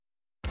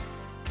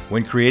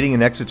When creating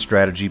an exit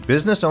strategy,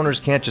 business owners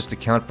can't just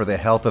account for the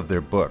health of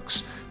their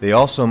books. They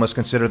also must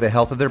consider the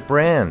health of their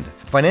brand.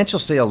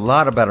 Financials say a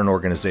lot about an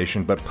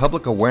organization, but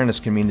public awareness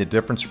can mean the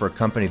difference for a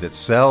company that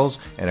sells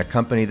and a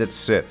company that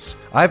sits.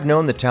 I've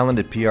known the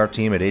talented PR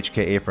team at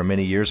HKA for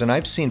many years, and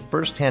I've seen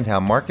firsthand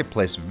how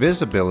marketplace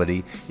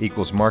visibility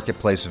equals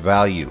marketplace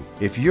value.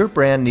 If your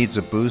brand needs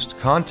a boost,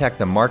 contact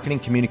the marketing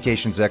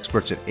communications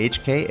experts at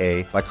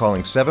HKA by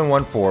calling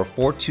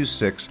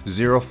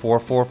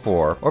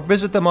 714-426-0444 or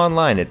visit them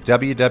online at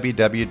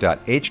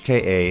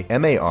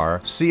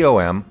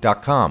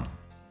www.hkamarcom.com.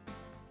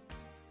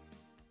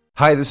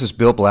 Hi, this is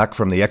Bill Black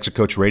from the Exit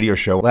Coach Radio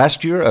Show.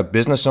 Last year, a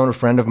business owner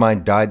friend of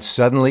mine died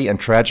suddenly and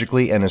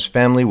tragically, and his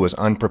family was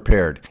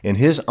unprepared. In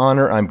his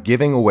honor, I'm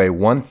giving away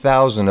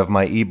 1,000 of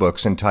my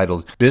ebooks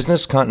entitled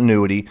Business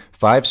Continuity,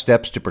 5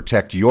 Steps to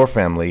Protect Your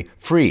Family,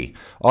 free.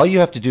 All you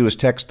have to do is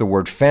text the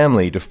word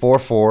family to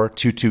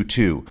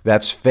 44222.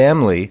 That's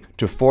family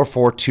to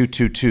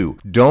 44222.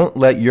 Don't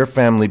let your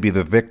family be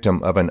the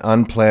victim of an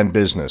unplanned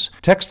business.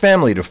 Text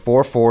family to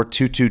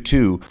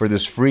 44222 for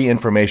this free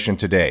information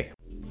today.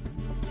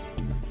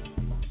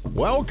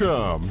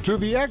 Welcome to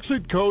the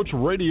Exit Coach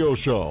Radio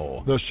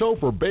Show, the show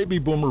for baby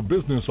boomer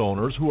business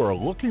owners who are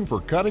looking for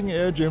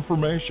cutting-edge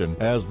information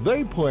as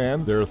they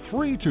plan their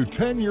 3 to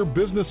 10-year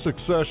business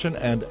succession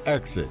and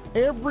exit.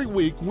 Every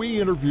week,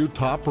 we interview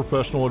top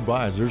professional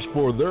advisors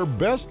for their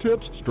best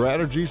tips,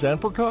 strategies,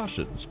 and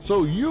precautions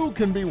so you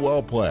can be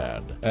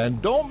well-planned.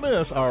 And don't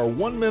miss our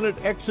 1-minute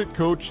Exit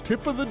Coach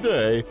tip of the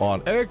day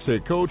on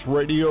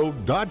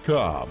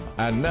ExitCoachRadio.com.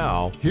 And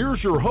now,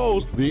 here's your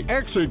host, the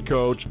Exit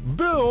Coach,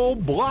 Bill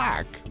Black.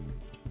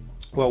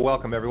 Well,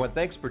 welcome, everyone.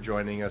 Thanks for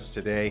joining us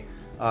today.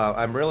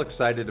 I'm real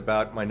excited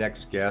about my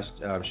next guest.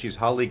 She's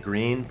Holly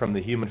Green from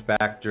the Human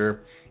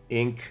Factor,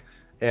 Inc.,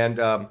 and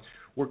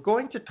we're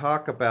going to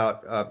talk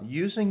about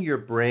using your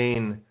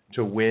brain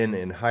to win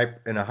in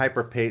a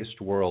hyper-paced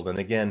world. And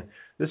again,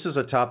 this is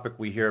a topic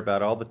we hear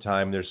about all the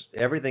time.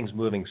 Everything's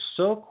moving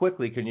so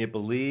quickly. Can you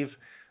believe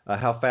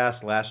how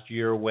fast last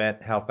year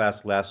went, how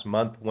fast last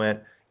month went?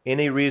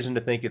 Any reason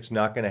to think it's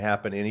not going to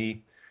happen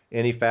any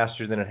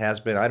faster than it has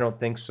been? I don't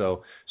think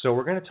so. So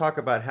we're going to talk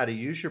about how to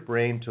use your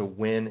brain to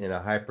win in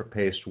a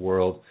hyper-paced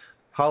world.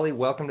 Holly,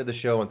 welcome to the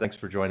show, and thanks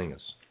for joining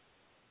us.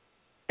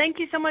 Thank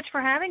you so much for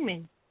having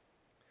me.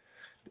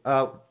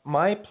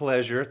 My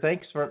pleasure.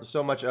 Thanks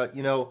so much.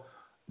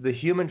 The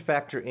Human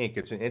Factor, Inc.,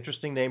 it's an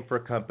interesting name for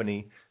a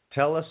company.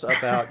 Tell us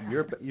about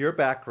your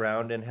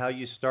background and how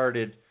you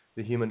started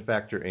the Human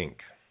Factor, Inc.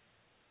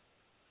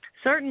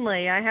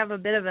 Certainly. I have a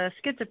bit of a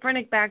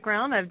schizophrenic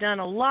background. I've done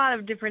a lot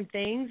of different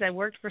things. I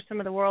worked for some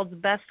of the world's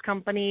best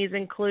companies,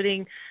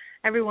 including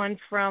everyone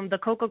from the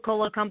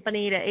Coca-Cola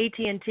Company to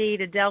AT&T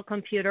to Dell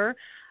Computer.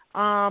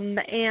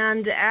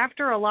 And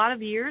after a lot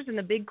of years in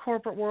the big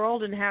corporate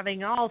world and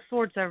having all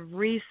sorts of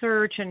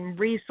research and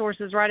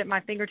resources right at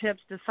my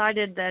fingertips,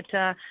 decided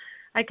that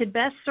I could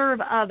best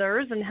serve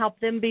others and help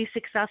them be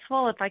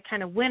successful if I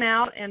kind of went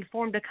out and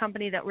formed a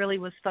company that really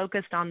was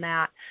focused on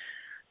that.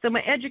 So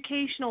my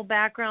educational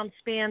background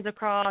spans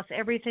across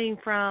everything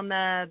from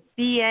a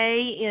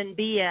BA in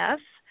BS,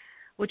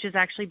 which is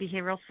actually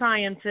behavioral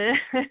sciences.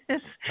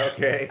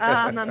 Okay.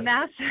 A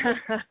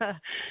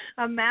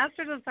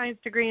master's of science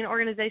degree in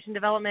organization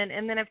development,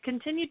 and then I've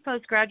continued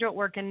postgraduate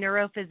work in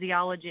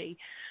neurophysiology.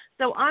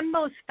 So I'm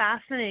most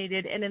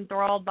fascinated and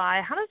enthralled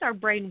by how does our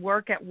brain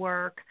work at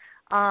work?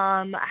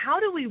 How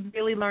do we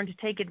really learn to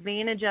take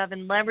advantage of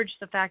and leverage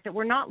the fact that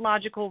we're not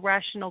logical,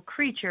 rational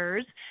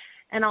creatures?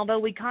 And although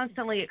we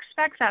constantly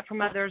expect that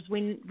from others,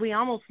 we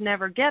almost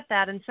never get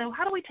that. And so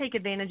how do we take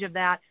advantage of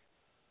that?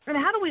 And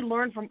how do we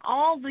learn from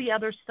all the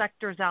other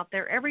sectors out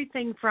there,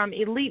 everything from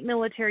elite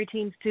military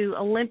teams to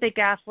Olympic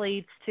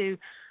athletes to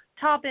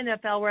top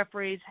NFL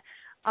referees?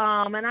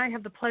 And I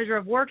have the pleasure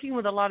of working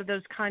with a lot of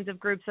those kinds of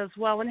groups as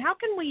well. And how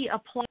can we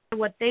apply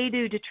what they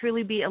do to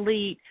truly be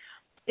elite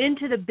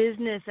into the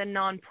business and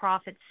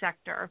nonprofit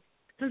sector,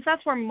 since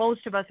that's where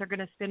most of us are going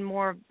to spend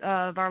more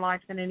of our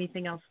life than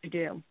anything else we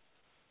do?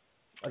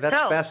 That's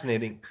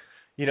fascinating.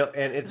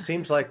 And it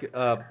seems like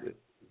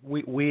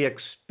we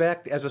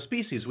expect, as a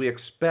species, we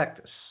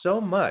expect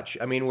so much.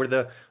 I mean, we're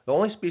the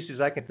only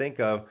species I can think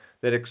of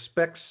that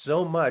expects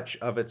so much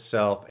of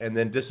itself and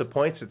then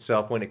disappoints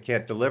itself when it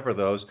can't deliver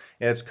those,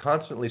 and it's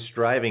constantly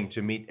striving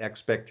to meet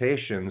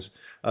expectations,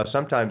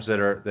 sometimes that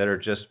are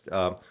just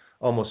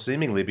almost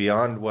seemingly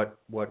beyond what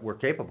we're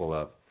capable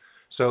of.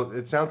 So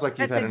it sounds like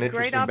you've had an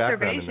interesting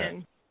background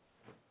in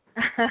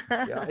that.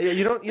 Yeah,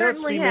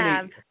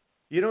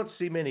 you don't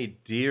see many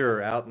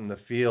deer out in the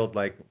field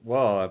like,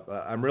 well,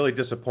 I'm really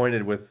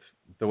disappointed with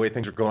the way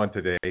things are going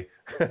today.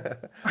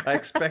 I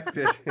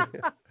expected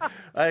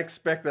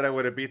I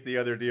would have beat the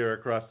other deer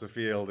across the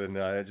field, and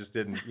I just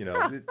didn't.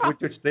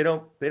 They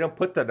don't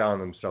put that on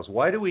themselves.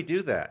 Why do we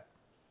do that?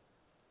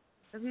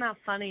 Isn't that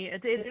funny?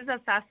 It is a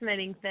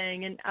fascinating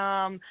thing, and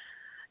I've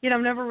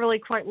never really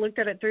quite looked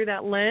at it through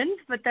that lens,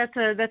 but that's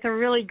a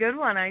really good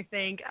one, I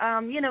think.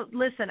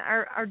 Listen,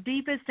 our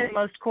deepest and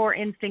most core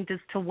instinct is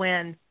to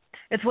win.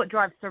 It's what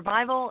drives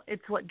survival.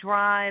 It's what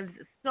drives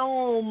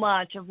so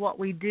much of what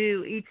we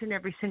do each and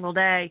every single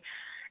day.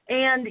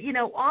 And,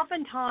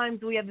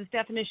 oftentimes we have this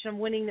definition of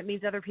winning that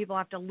means other people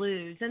have to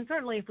lose. And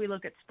certainly if we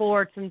look at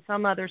sports and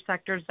some other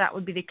sectors, that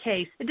would be the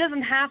case. It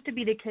doesn't have to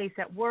be the case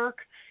at work.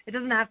 It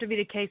doesn't have to be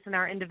the case in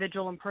our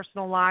individual and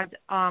personal lives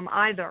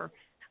either.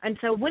 And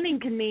so winning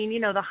can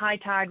mean, the high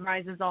tide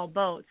rises all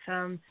boats.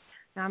 I'm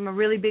a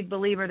really big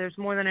believer there's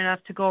more than enough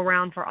to go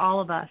around for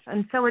all of us.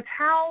 And so it's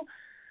how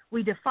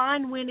we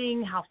define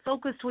winning, how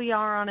focused we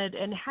are on it,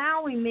 and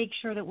how we make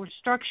sure that we're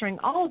structuring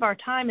all of our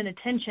time and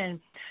attention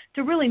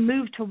to really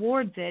move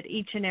towards it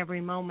each and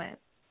every moment.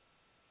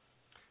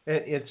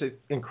 It's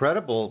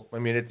incredible. I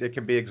mean, it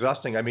can be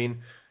exhausting. I mean,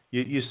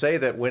 you say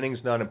that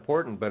winning's not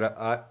important, but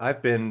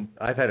I've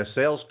had a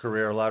sales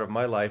career a lot of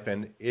my life,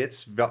 and it's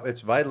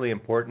vitally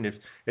important.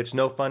 It's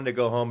no fun to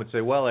go home and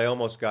say, well, I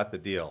almost got the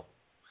deal.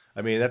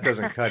 I mean, that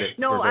doesn't cut it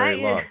for very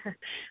long.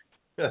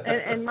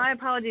 and my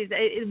apologies.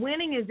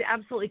 Winning is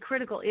absolutely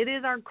critical. It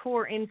is our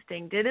core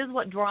instinct. It is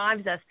what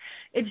drives us.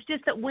 It's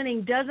just that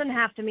winning doesn't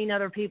have to mean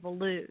other people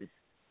lose,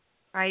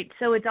 right?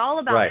 So it's all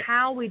about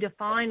how we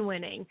define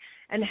winning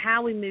and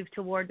how we move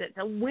towards it.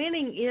 So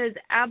winning is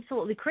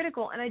absolutely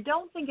critical, and I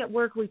don't think at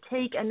work we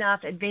take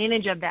enough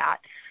advantage of that.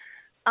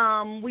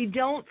 We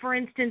don't, for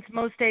instance,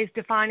 most days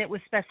define it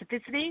with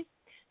specificity.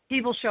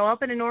 People show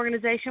up in an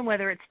organization,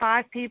 whether it's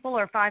 5 people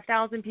or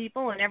 5,000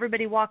 people, and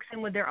everybody walks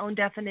in with their own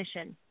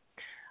definition.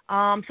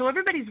 So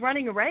everybody's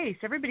running a race.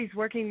 Everybody's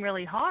working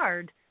really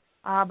hard,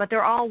 but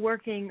they're all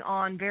working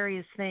on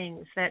various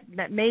things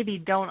that maybe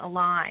don't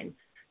align.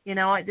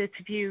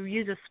 If you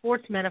use a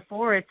sports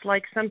metaphor, it's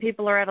like some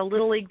people are at a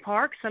Little League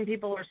park, some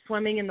people are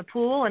swimming in the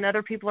pool, and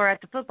other people are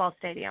at the football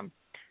stadium.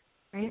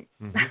 Right?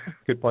 Mm-hmm.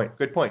 Good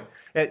point.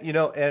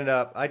 And,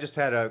 I just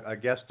had a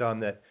guest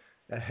on that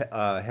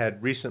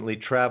had recently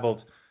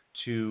traveled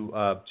to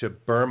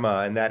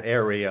Burma and that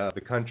area of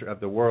the country,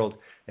 of the world,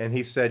 and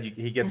he said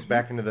he gets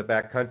back into the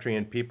back country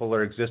and people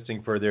are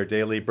existing for their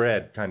daily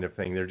bread kind of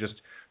thing. They're just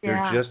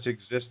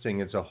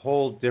existing. It's a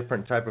whole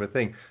different type of a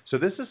thing. So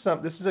this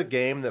is a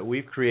game that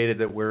we've created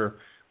that we're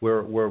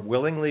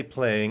willingly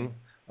playing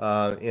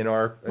in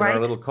our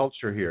little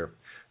culture here.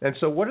 And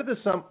so what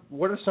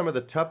are some of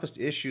the toughest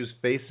issues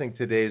facing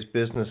today's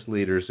business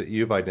leaders that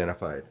you've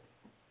identified?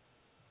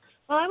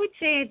 Well, I would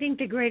say I think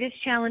the greatest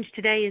challenge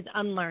today is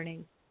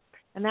unlearning.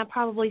 And that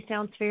probably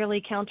sounds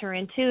fairly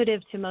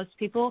counterintuitive to most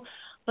people,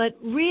 but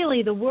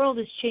really the world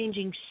is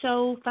changing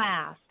so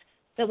fast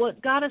that what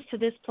got us to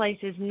this place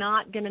is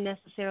not going to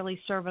necessarily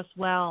serve us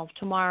well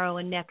tomorrow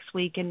and next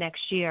week and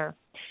next year.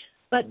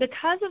 But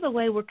because of the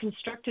way we're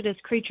constructed as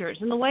creatures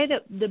and the way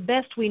that the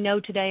best we know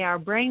today our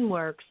brain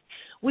works,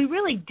 we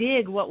really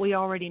dig what we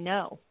already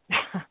know.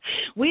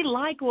 We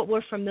like what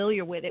we're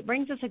familiar with. It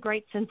brings us a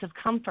great sense of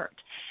comfort.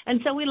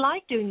 And so we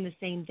like doing the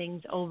same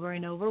things over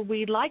and over.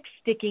 We like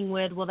sticking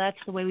with, well, that's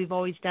the way we've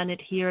always done it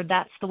here.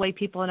 That's the way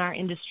people in our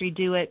industry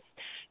do it,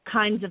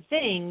 kinds of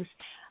things.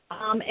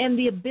 And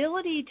the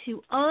ability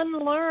to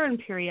unlearn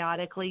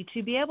periodically,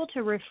 to be able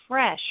to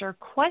refresh or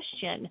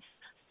question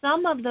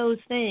some of those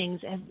things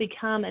has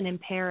become an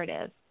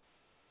imperative.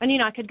 And,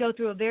 I could go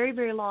through a very,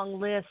 very long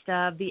list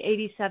of the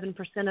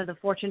 87% of the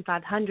Fortune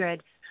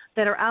 500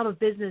 that are out of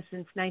business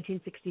since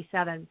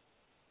 1967.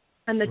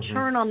 And the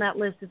churn on that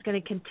list is going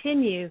to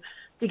continue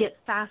to get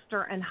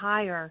faster and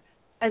higher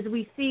as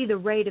we see the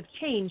rate of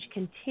change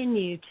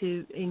continue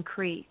to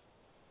increase.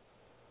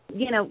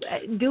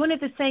 Doing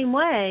it the same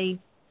way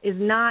is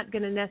not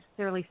going to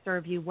necessarily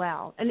serve you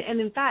well. And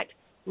in fact,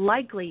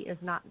 likely is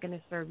not going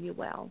to serve you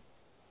well.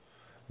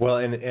 Well,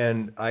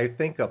 and I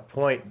think a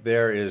point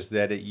there is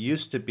that it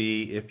used to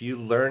be if you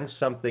learned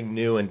something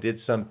new and did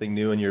something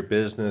new in your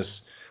business,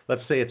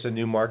 let's say it's a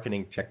new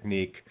marketing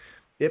technique,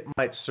 it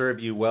might serve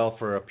you well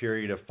for a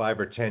period of 5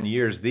 or 10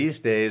 years. These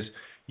days,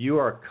 you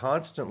are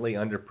constantly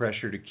under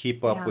pressure to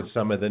keep up with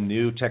some of the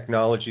new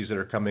technologies that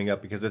are coming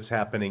up because it's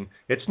happening.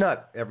 It's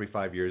not every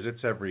 5 years.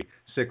 It's every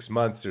 6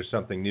 months there's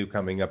something new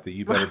coming up that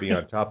you better be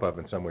on top of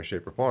in some way,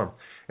 shape, or form.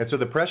 And so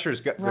the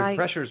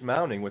pressure's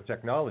mounting with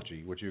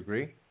technology. Would you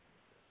agree?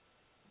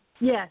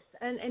 Yes,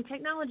 and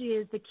technology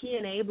is the key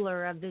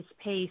enabler of this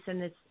pace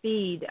and this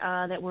speed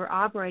that we're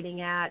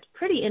operating at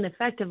pretty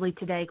ineffectively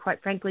today,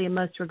 quite frankly, in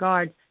most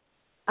regards.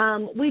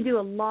 We do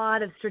a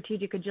lot of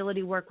strategic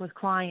agility work with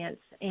clients,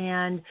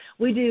 and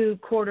we do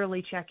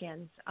quarterly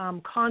check-ins,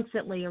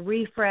 constantly a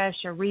refresh,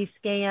 a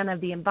rescan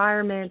of the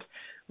environment,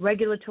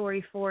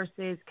 regulatory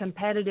forces,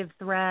 competitive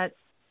threats,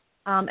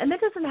 and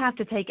that doesn't have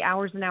to take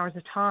hours and hours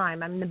of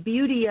time. I mean, the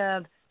beauty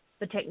of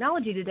the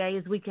technology today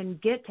is we can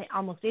get to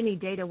almost any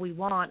data we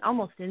want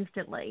almost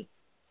instantly.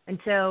 And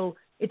so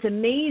it's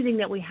amazing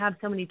that we have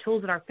so many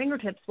tools at our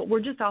fingertips, but we're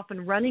just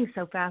often running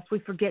so fast we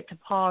forget to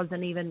pause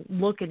and even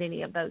look at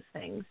any of those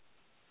things.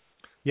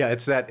 Yeah,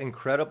 it's that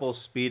incredible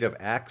speed of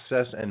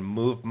access and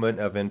movement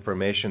of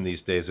information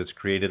these days. It's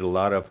created a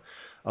lot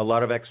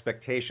of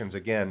expectations.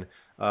 Again,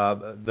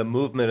 the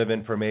movement of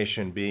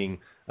information being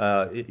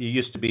it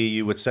used to be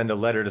you would send a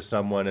letter to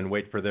someone and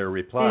wait for their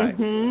reply,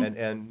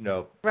 and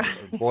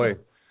Right. Boy,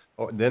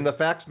 Then the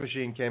fax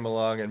machine came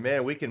along, and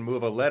man, we can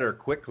move a letter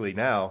quickly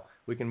now.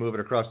 We can move it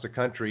across the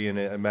country in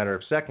a matter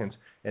of seconds.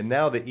 And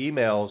now the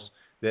emails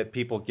that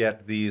people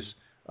get, these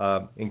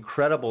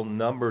incredible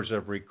numbers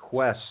of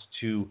requests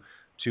to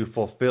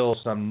fulfill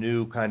some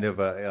new kind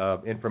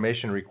of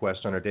information request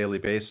on a daily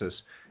basis.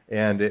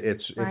 And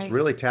it's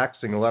really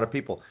taxing a lot of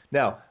people.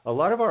 Now, a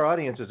lot of our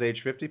audience is age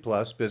 50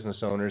 plus, business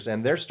owners,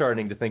 and they're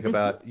starting to think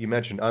about, you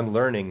mentioned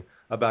unlearning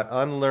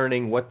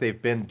what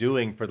they've been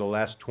doing for the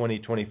last 20,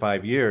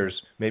 25 years,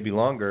 maybe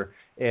longer,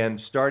 and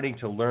starting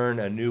to learn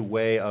a new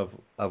way of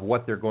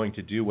what they're going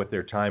to do with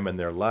their time and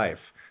their life.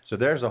 So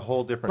there's a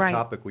whole different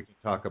topic we can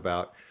talk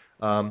about.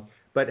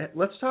 But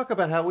let's talk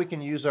about how we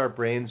can use our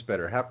brains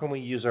better. How can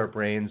we use our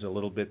brains a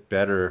little bit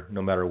better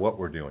no matter what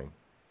we're doing?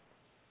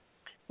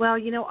 Well,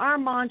 our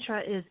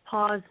mantra is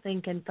pause,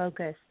 think, and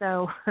focus.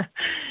 So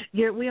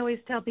we always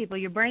tell people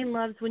your brain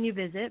loves when you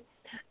visit,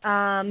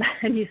 and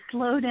you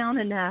slow down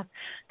enough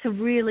to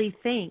really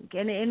think.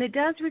 And it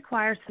does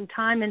require some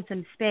time and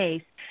some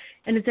space.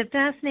 And it's a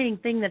fascinating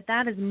thing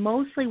that is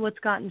mostly what's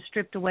gotten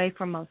stripped away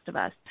from most of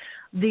us.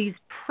 These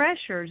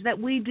pressures that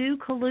we do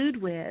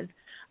collude with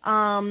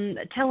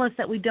tell us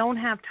that we don't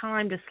have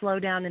time to slow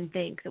down and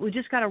think, that we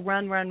just got to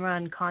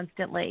run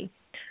constantly.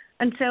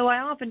 And so I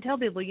often tell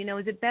people,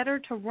 is it better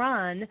to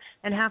run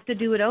and have to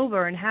do it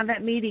over and have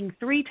that meeting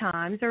 3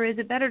 times, or is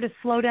it better to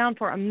slow down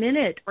for a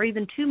minute or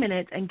even 2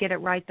 minutes and get it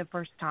right the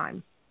first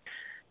time?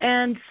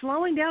 And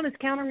slowing down is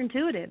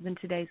counterintuitive in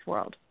today's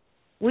world.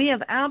 We've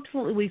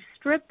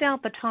stripped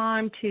out the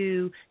time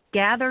to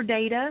gather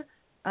data,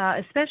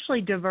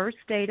 especially diverse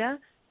data.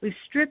 We've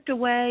stripped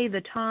away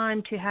the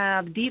time to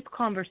have deep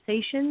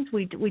conversations.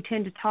 We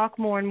tend to talk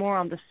more and more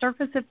on the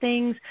surface of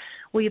things.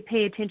 We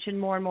pay attention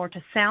more and more to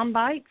sound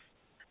bites.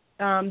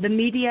 The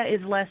media is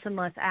less and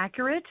less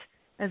accurate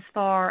as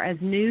far as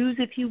news,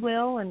 if you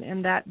will,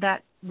 and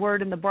that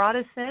word in the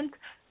broadest sense.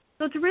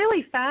 So it's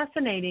really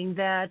fascinating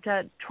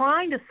that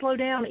trying to slow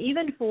down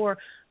even for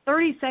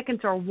 30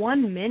 seconds or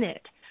 1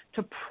 minute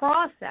to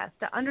process,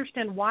 to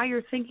understand why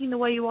you're thinking the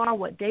way you are,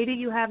 what data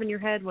you have in your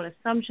head, what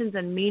assumptions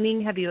and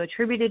meaning have you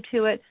attributed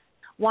to it,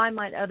 why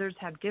might others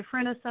have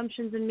different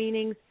assumptions and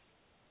meanings.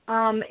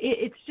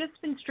 It's just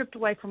been stripped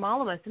away from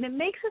all of us, and it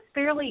makes us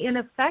fairly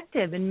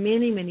ineffective in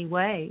many, many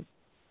ways.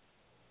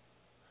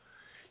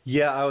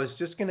 Yeah, I was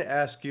just going to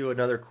ask you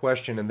another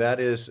question, and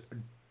that is,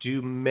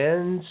 do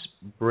men's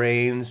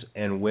brains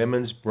and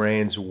women's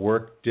brains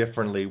work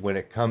differently when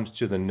it comes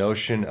to the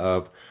notion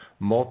of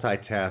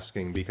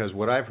multitasking? Because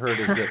what I've heard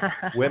is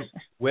that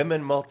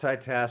women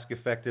multitask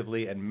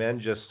effectively and men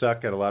just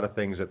suck at a lot of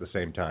things at the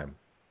same time.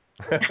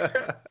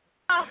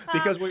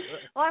 Because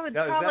I would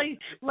probably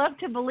love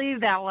to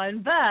believe that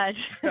one, but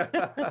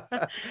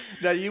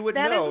now you would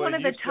that know. Is one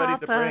of the studied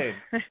top, the brain.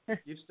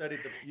 You've studied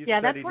the.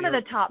 That's one of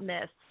the top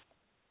myths.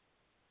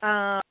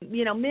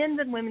 Men's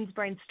and women's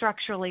brains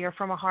structurally or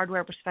from a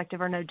hardware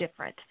perspective are no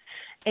different,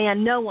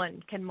 and no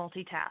one can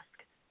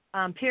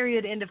multitask.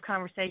 Period. End of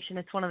conversation.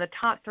 It's one of the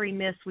top 3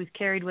 myths we've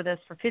carried with us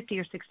for 50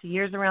 or 60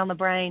 years around the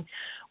brain.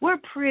 We're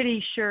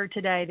pretty sure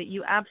today that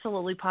you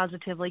absolutely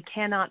positively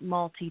cannot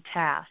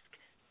multitask.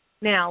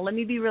 Now, let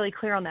me be really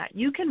clear on that.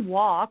 You can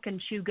walk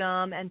and chew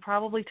gum and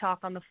probably talk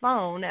on the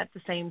phone at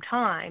the same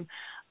time.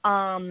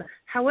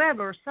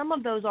 However, some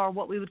of those are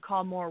what we would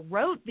call more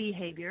rote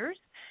behaviors,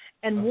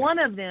 and one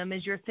of them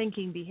is your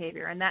thinking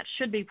behavior, and that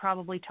should be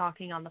probably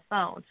talking on the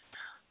phone.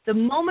 The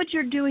moment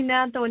you're doing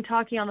that, though, and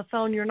talking on the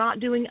phone, you're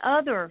not doing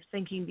other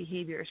thinking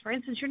behaviors. For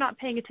instance, you're not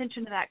paying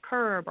attention to that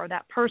curb or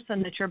that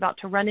person that you're about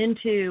to run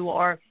into,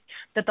 or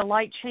that the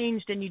light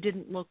changed and you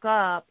didn't look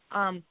up.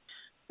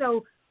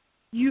 So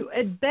you,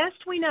 at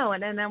best we know,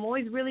 and I'm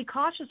always really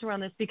cautious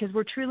around this because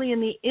we're truly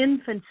in the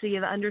infancy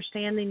of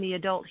understanding the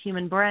adult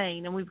human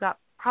brain, and we've got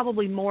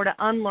probably more to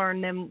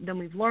unlearn than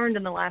we've learned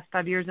in the last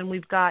 5 years, and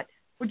we're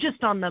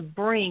just on the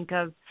brink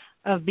of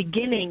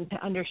beginning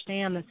to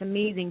understand this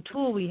amazing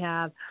tool we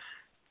have.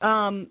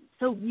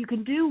 So you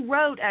can do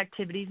rote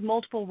activities,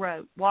 multiple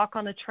rote, walk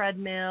on a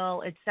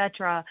treadmill,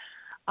 etc.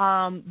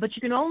 But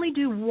you can only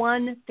do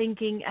one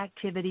thinking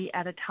activity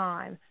at a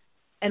time.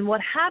 And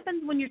what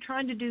happens when you're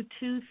trying to do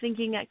 2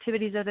 thinking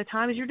activities at a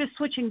time is you're just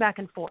switching back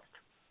and forth.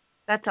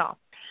 That's all.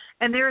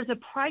 And there is a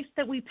price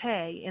that we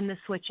pay in the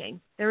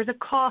switching. There is a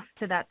cost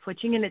to that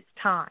switching, and it's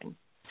time.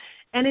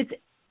 And it's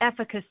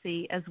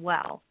efficacy as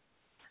well.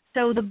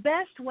 So the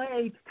best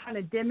way to kind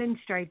of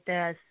demonstrate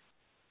this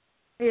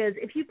is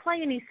if you play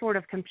any sort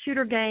of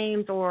computer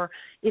games, or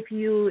if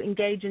you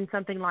engage in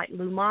something like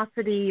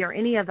Lumosity or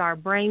any of our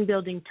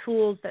brain-building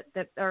tools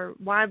that are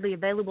widely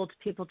available to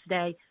people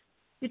today,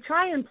 you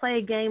try and play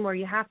a game where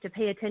you have to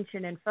pay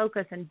attention and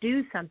focus and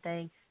do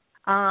something.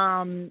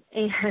 And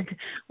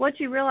what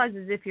you realize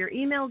is if your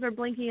emails are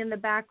blinking in the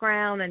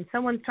background and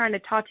someone's trying to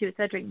talk to you, et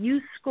cetera, you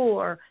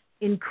score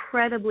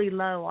incredibly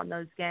low on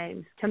those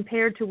games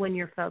compared to when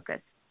you're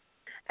focused.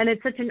 And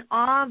it's such an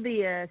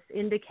obvious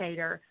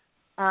indicator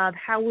of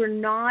how we're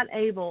not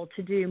able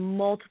to do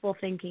multiple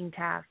thinking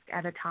tasks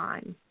at a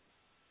time.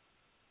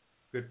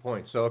 Good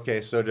point. So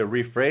to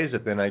rephrase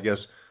it then, I guess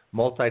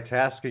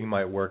multitasking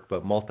might work,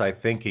 but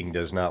multi-thinking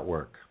does not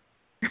work.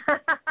 How's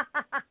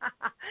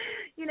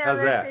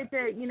that?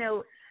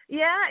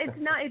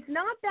 It's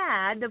not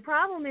bad. The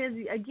problem is,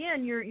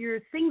 again, you're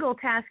single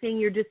tasking.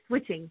 You're just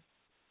switching.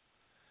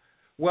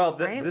 Well,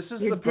 right? This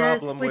is you're the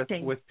problem with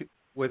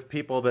with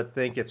people that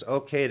think it's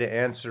okay to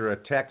answer a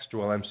text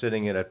while I'm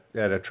sitting at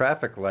a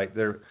traffic light.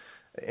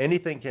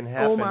 Anything can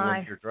happen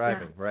when you're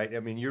driving, right? I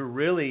mean, you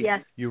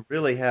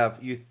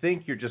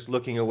think you're just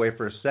looking away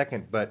for a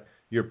second, but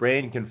your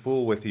brain can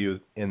fool with you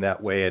in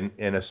that way,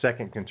 and a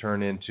second can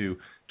turn into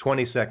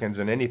 20 seconds,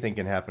 and anything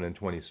can happen in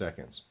 20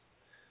 seconds.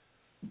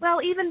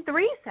 Well, even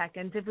 3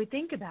 seconds, if we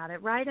think about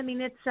it, right? I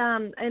mean, it's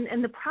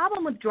and the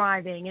problem with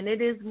driving, and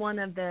it is one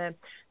of the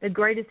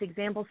greatest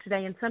examples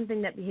today, and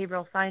something that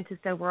behavioral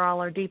scientists overall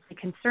are deeply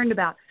concerned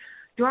about.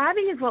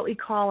 Driving is what we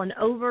call an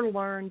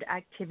overlearned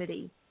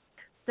activity.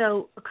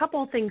 So a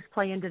couple of things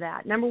play into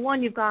that. Number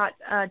one, you've got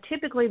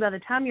typically by the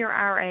time you're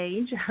our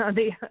age,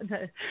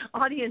 the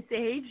audience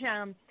age,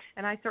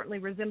 and I certainly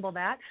resemble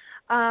that.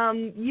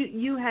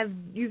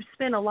 You've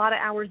spent a lot of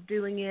hours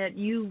doing it.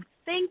 You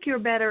think you're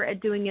better at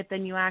doing it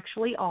than you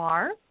actually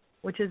are,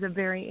 which is a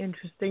very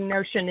interesting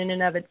notion in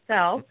and of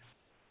itself.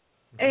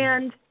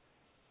 And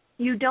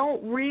you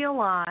don't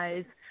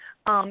realize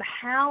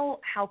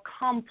how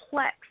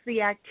complex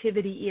the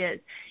activity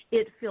is.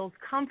 It feels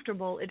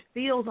comfortable. It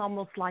feels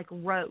almost like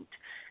rote.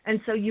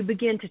 And so you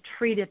begin to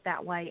treat it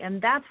that way.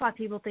 And that's why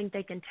people think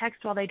they can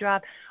text while they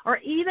drive, or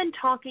even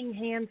talking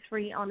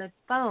hands-free on a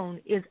phone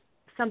is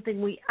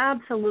something we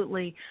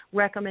absolutely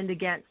recommend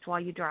against while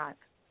you drive.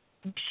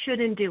 You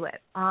shouldn't do it.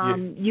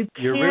 You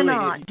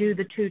cannot do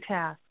the two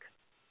tasks.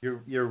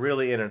 You're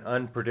really in an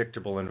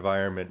unpredictable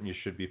environment, and you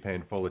should be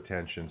paying full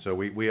attention. So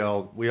we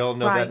all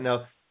know that.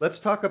 Now, let's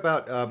talk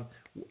about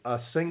a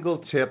single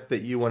tip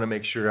that you want to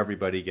make sure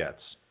everybody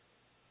gets.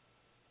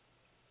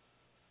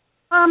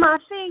 I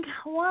think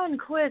one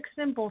quick,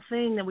 simple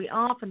thing that we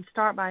often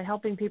start by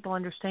helping people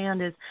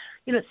understand is,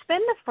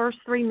 spend the first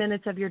 3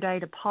 minutes of your day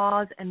to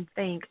pause and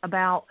think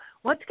about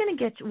what's going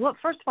to get you.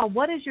 First of all,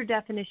 what is your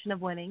definition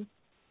of winning?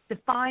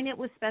 Define it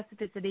with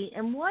specificity,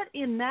 and what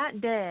in that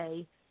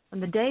day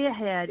and the day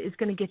ahead is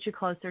going to get you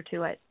closer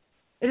to it.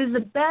 It is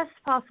the best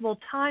possible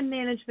time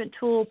management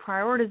tool,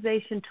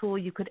 prioritization tool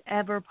you could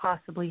ever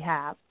possibly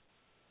have.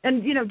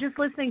 And, just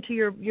listening to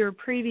your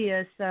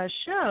previous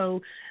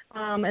show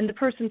and the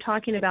person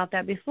talking about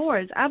that before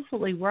is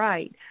absolutely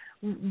right.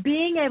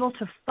 Being able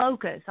to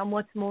focus on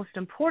what's most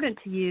important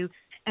to you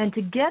and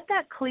to get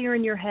that clear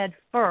in your head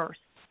first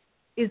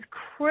is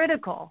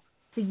critical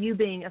to you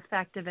being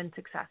effective and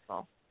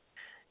successful.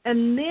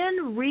 And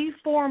then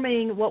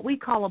reforming what we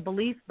call a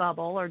belief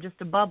bubble, or just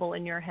a bubble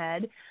in your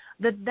head,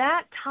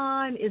 that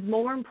time is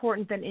more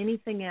important than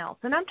anything else.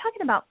 And I'm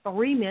talking about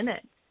 3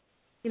 minutes.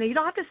 You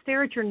don't have to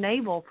stare at your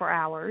navel for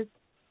hours.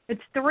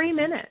 It's 3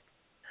 minutes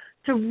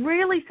to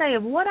really say,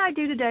 of what I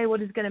do today,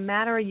 what is going to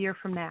matter a year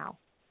from now?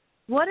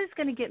 What is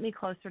going to get me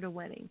closer to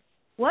winning?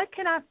 What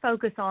can I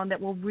focus on that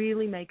will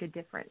really make a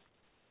difference?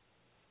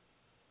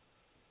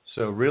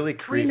 So really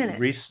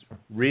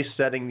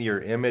resetting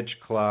your image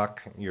clock,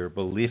 your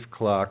belief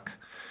clock,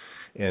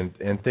 and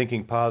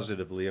thinking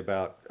positively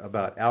about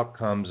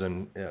outcomes.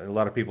 And a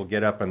lot of people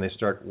get up and they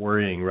start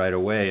worrying right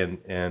away, and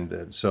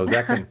so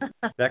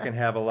that can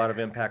have a lot of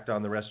impact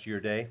on the rest of your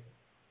day.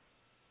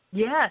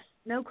 Yes,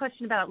 no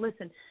question about it.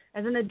 Listen,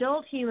 as an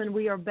adult human,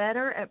 we are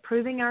better at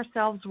proving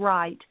ourselves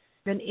right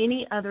than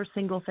any other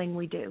single thing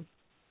we do.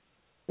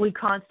 We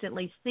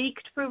constantly seek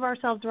to prove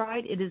ourselves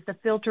right. It is the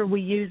filter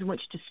we use in which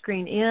to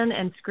screen in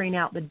and screen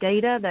out the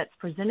data that's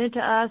presented to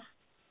us,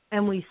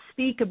 and we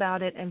speak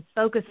about it and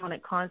focus on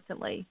it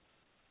constantly.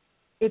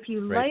 If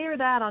you layer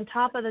that on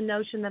top of the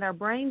notion that our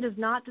brain does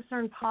not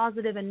discern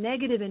positive and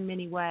negative in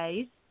many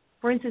ways,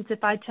 for instance,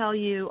 if I tell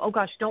you, oh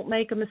gosh, don't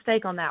make a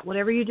mistake on that.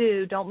 Whatever you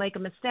do, don't make a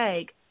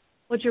mistake.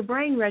 What your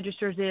brain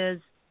registers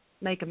is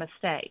make a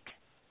mistake.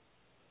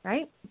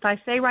 Right? If I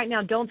say right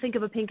now, don't think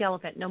of a pink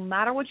elephant, no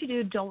matter what you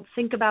do, don't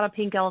think about a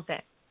pink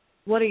elephant.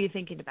 What are you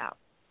thinking about?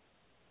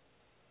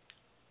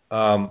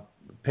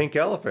 Pink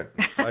elephant.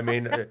 I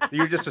mean,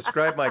 you just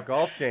described my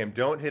golf game.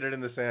 Don't hit it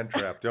in the sand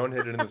trap. Don't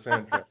hit it in the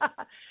sand trap.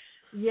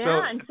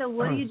 And so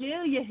what do?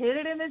 You hit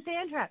it in the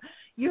sand trap.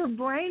 Your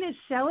brain is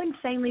so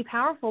insanely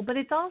powerful, but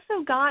it's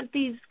also got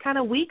these kind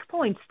of weak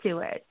points to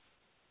it,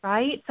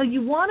 right? So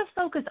you want to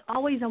focus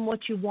always on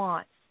what you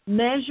want.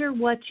 Measure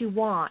what you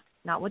want,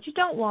 not what you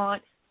don't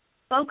want.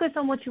 Focus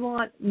on what you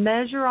want,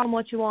 measure on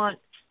what you want,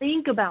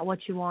 think about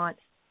what you want.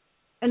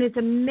 And it's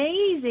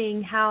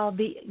amazing how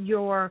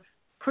your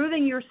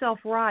proving yourself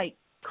right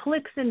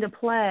clicks into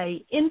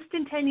play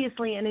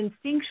instantaneously and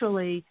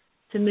instinctually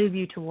to move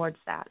you towards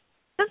that.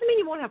 Doesn't mean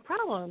you won't have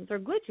problems or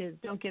glitches,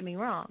 don't get me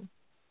wrong.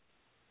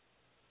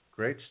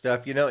 Great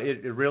stuff.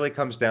 It really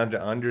comes down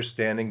to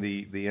understanding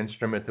the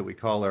instrument that we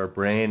call our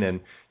brain.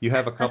 And you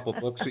have a couple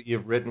books that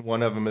you've written.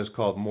 One of them is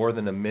called More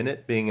Than a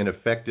Minute, Being an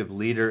Effective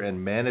Leader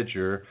and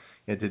Manager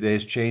in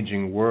Today's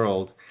Changing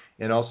World,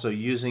 and also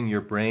Using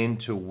Your Brain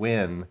to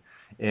Win.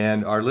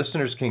 And our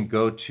listeners can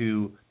go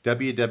to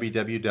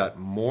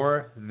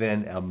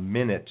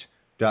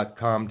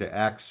www.morethanAminute.com to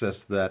access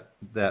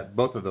that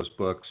both of those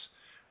books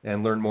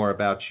and learn more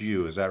about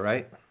you. Is that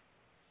right?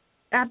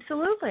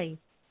 Absolutely.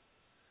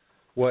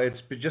 Well, it's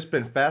just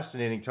been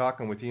fascinating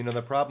talking with you. You know,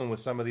 the problem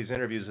with some of these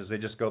interviews is they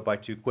just go by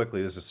too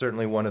quickly. This is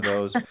certainly one of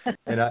those.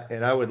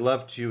 and I would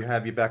love to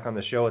have you back on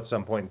the show at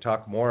some point and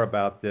talk more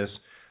about this,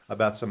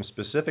 about some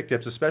specific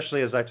tips,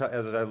 especially as I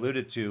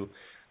alluded to,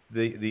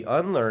 the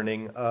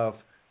unlearning of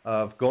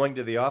going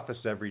to the office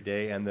every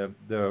day and the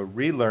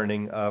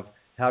relearning of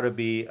how to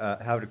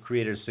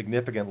create a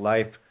significant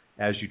life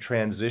as you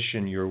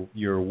transition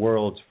your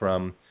worlds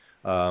from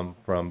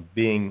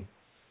being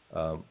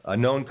a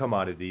known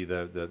commodity,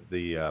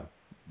 the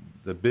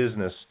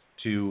business,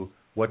 to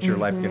what your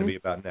life is going to be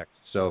about next.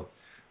 So,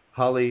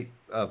 Holly,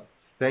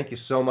 thank you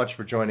so much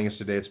for joining us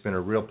today. It's been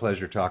a real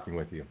pleasure talking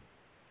with you.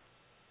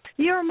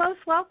 You're most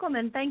welcome,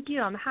 and thank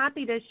you. I'm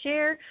happy to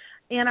share.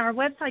 And our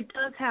website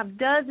does have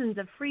dozens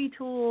of free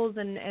tools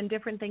and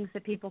different things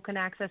that people can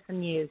access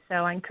and use. So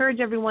I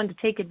encourage everyone to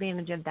take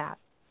advantage of that.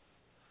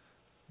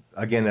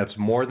 Again, that's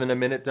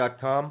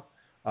morethanAminute.com.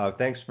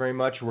 Thanks very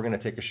much. We're going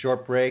to take a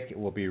short break.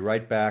 We'll be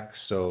right back,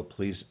 so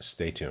please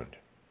stay tuned.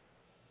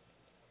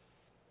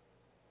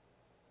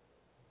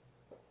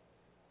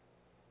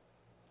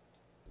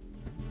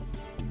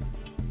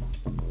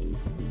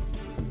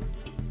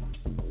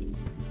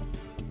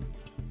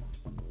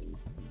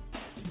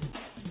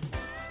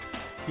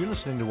 You're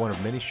listening to one of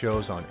many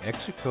shows on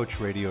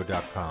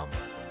ExitCoachRadio.com.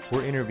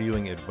 We're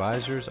interviewing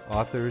advisors,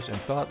 authors, and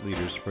thought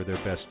leaders for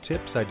their best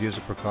tips, ideas,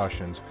 and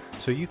precautions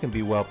so you can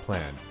be well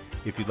planned.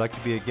 If you'd like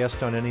to be a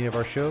guest on any of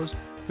our shows,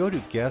 go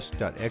to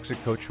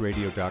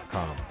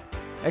guest.exitcoachradio.com.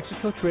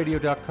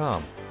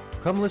 ExitCoachRadio.com.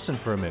 Come listen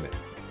for a minute.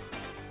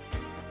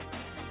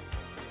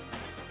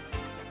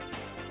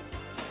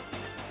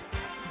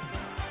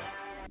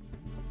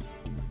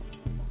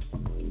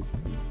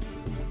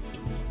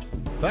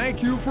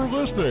 Thank you for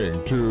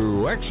listening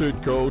to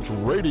Exit Coach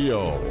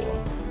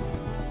Radio.